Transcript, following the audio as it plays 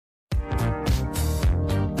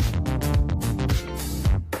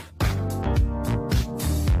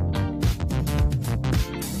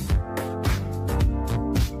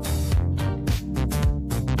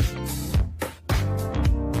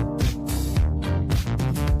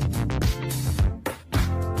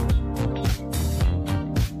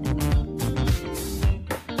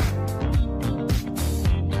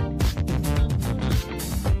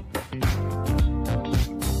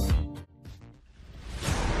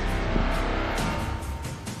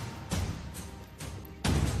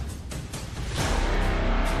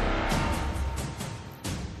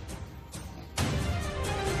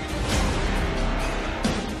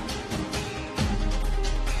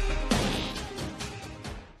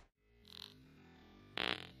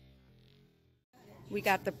We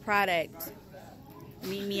got the product.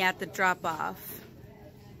 Meet me at the drop-off.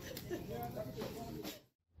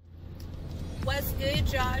 What's good,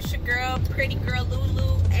 y'all? It's your girl, Pretty Girl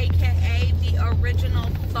Lulu, aka the original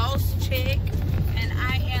False Chick, and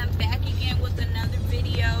I am back again with another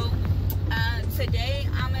video. Today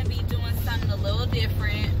I'm gonna be doing something a little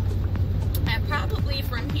different, and probably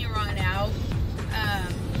from here on out.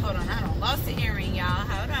 Hold on, I lost the earring, y'all.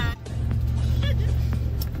 Hold on.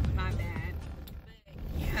 My bad.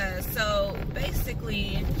 But yeah, so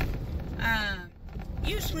basically,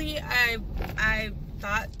 usually I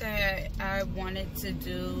thought that I wanted to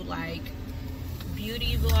do like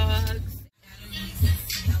beauty vlogs,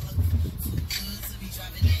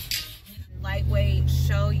 lightweight,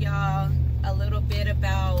 show y'all a little bit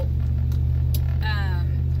about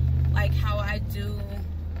like how I do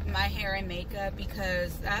my hair and makeup,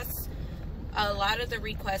 because that's a lot of the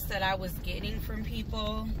requests that I was getting from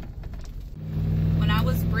people when I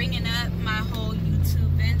was bringing up my whole YouTube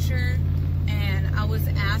venture, and I was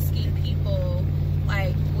asking people,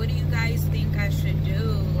 like, what do you guys think I should do?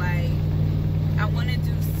 Like, I want to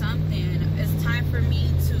do something. It's time for me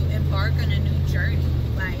to embark on a new journey.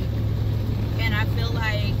 Like, and I feel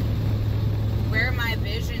like where my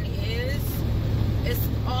vision is, it's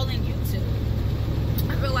all in YouTube.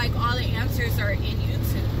 I feel like all the answers are in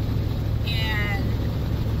YouTube. And,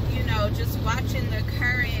 you know, just watching the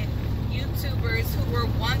current YouTubers who were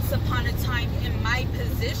once upon a time in my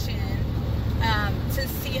position, to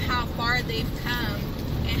see how far they've come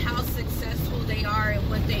and how successful they are at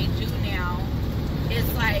what they do now is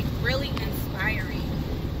like really inspiring.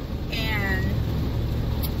 And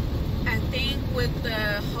I think with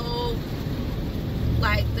the whole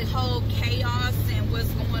chaos and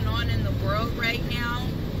what's going on in the world right now,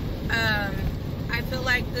 I feel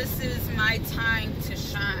like this is my time to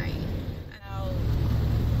shine.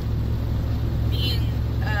 Being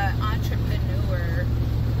an entrepreneur,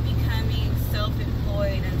 becoming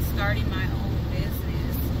self-employed and starting my own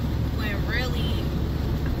business, when really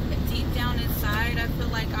deep down inside I feel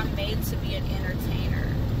like I'm made to be an entertainer.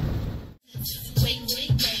 Wait,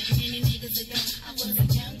 many niggas ago I was a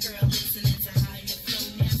young girl listening to how you flow.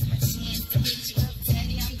 Now's my chance to hit you up,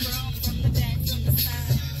 daddy. I'm grown from the back, from the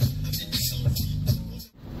side.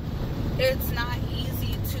 It's not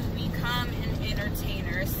easy to become an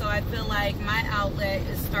entertainer, so I feel like my outlet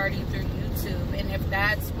is starting through YouTube, and if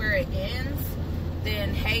that's where it ends,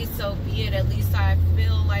 then hey, so be it. At least I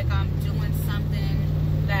feel like I'm doing something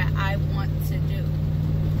that I want to do.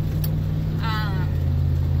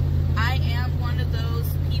 I am one of those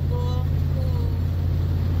people who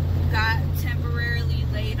got temporarily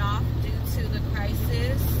laid off due to the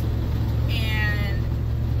crisis, and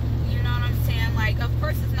you know what I'm saying? Like, of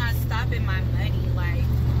course it's not stopping my money. Like,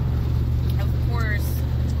 of course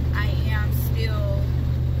I am still,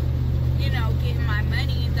 you know, getting my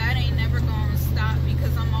money. That ain't never gonna stop,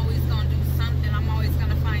 because I'm always gonna do something. I'm always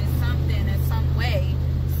gonna find something in some way,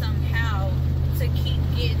 somehow, to keep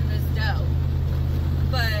getting this dough.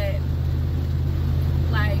 But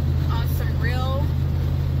like, on some real,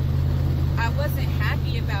 I wasn't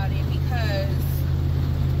happy about it, because,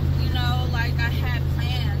 you know, like, I had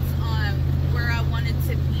plans on where I wanted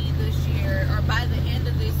to be this year, or by the end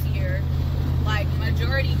of this year, like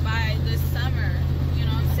majority by this summer. You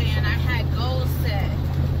know what I'm saying? I had goals set,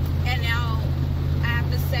 and now I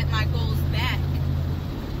have to set my goals back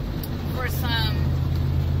for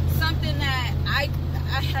something that I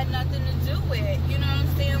had nothing to do with. You know what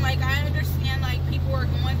I'm saying? Like, I understand, like, people are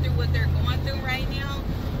going through what they're going through right now,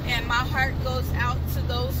 and my heart goes out to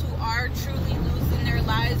those who are truly losing their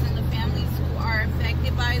lives and the families who are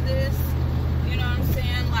affected by this. You know what I'm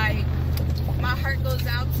saying? Like, my heart goes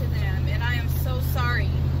out to them, and I am so sorry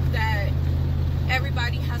that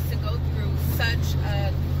everybody has to go through such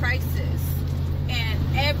a crisis, and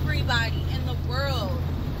everybody in the world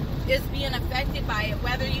is being affected by it,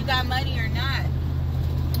 whether you got money or not.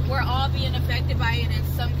 We're all being affected by it in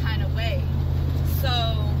some kind of way. So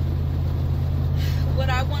what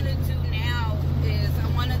I want to do now is I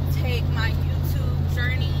want to take my YouTube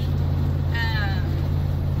journey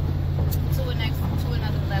to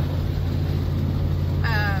another level.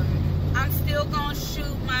 I'm still gonna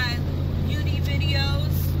shoot my beauty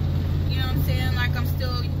videos, you know what I'm saying? Like,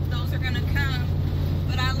 those are gonna come,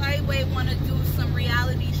 but I lightweight want to do some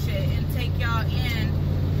reality shit and take y'all in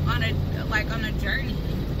on a journey.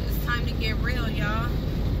 It's time to get real, y'all.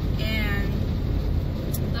 And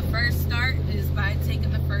the first start is by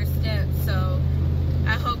taking the first step. So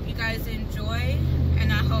I hope you guys enjoy,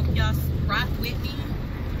 and I hope y'all rock with me.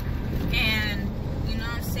 And you know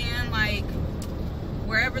what I'm saying? Like,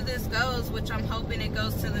 wherever this goes, which I'm hoping it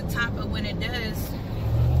goes to the top, but when it does,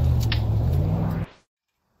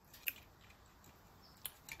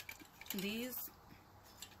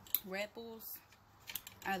 Red Bulls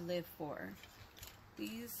I live for.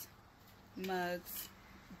 These mugs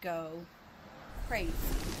go crazy.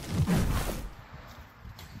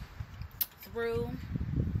 Through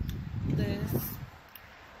this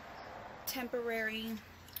temporary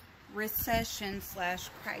recession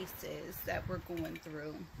 / crisis that we're going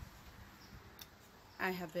through,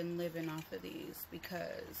 I have been living off of these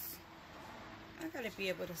because I gotta be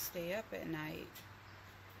able to stay up at night.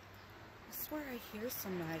 I swear I hear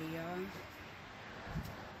somebody, y'all.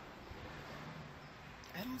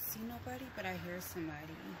 I don't see nobody, but I hear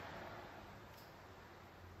somebody.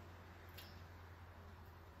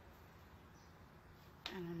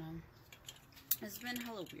 I don't know. It's been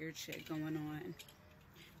hella weird shit going on.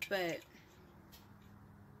 But,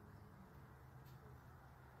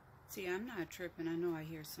 see, I'm not tripping. I know I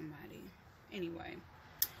hear somebody. Anyway.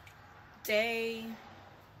 Day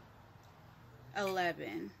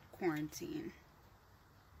 11, quarantine.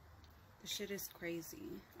 The shit is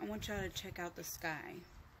crazy. I want y'all to check out the sky.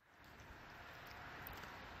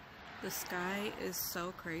 The sky is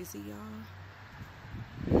so crazy, y'all.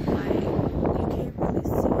 Like, you can't really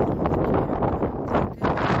see it on the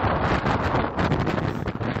camera.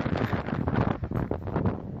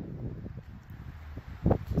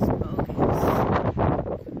 It's bogus.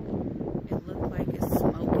 It looked like it's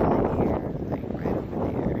smoke in the air, like right over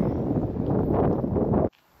there.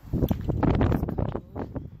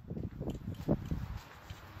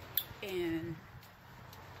 And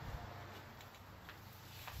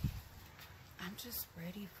I'm just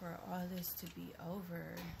ready for all this to be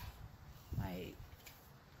over. Like,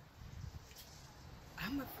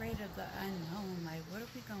 I'm afraid of the unknown. Like, what are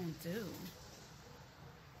we gonna do?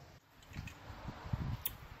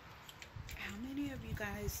 How many of you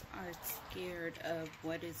guys are scared of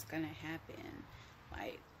what is gonna happen?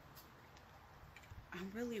 Like,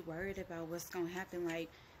 I'm really worried about what's gonna happen. Like,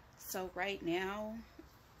 so right now,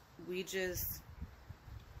 we just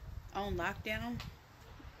on lockdown,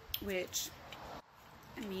 which,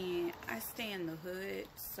 I mean, I stay in the hood,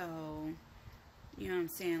 so, you know what I'm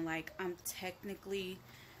saying? Like, I'm technically,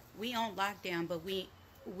 we on lockdown, but we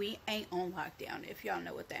ain't on lockdown, if y'all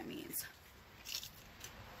know what that means.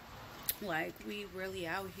 Like, we really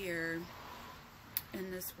out here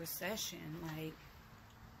in this recession. Like,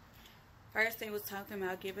 first they was talking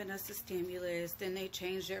about giving us a stimulus, then they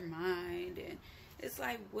changed their mind, and it's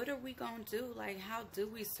like, what are we gonna do? Like, how do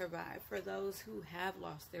we survive? For those who have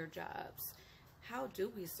lost their jobs, how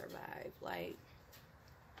do we survive? Like,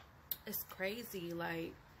 it's crazy.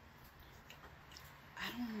 Like,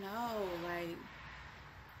 I don't know. Like,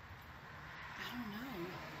 I don't know.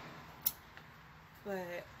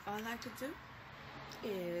 But all I could do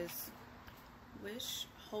is wish,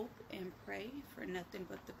 hope, and pray for nothing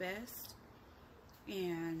but the best.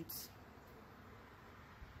 And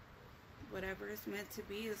whatever is meant to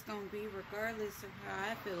be is going to be, regardless of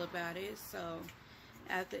how I feel about it. So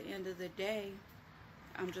at the end of the day,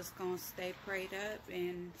 I'm just going to stay prayed up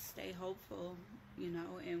and stay hopeful, you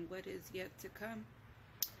know, in what is yet to come.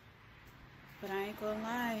 But I ain't going to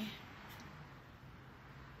lie.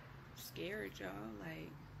 I'm scared, y'all.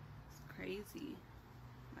 Like, it's crazy.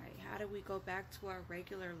 Like, how do we go back to our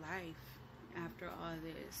regular life after all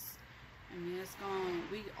this? I mean, it's gone.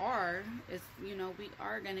 We are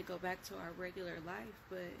going to go back to our regular life,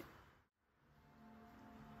 but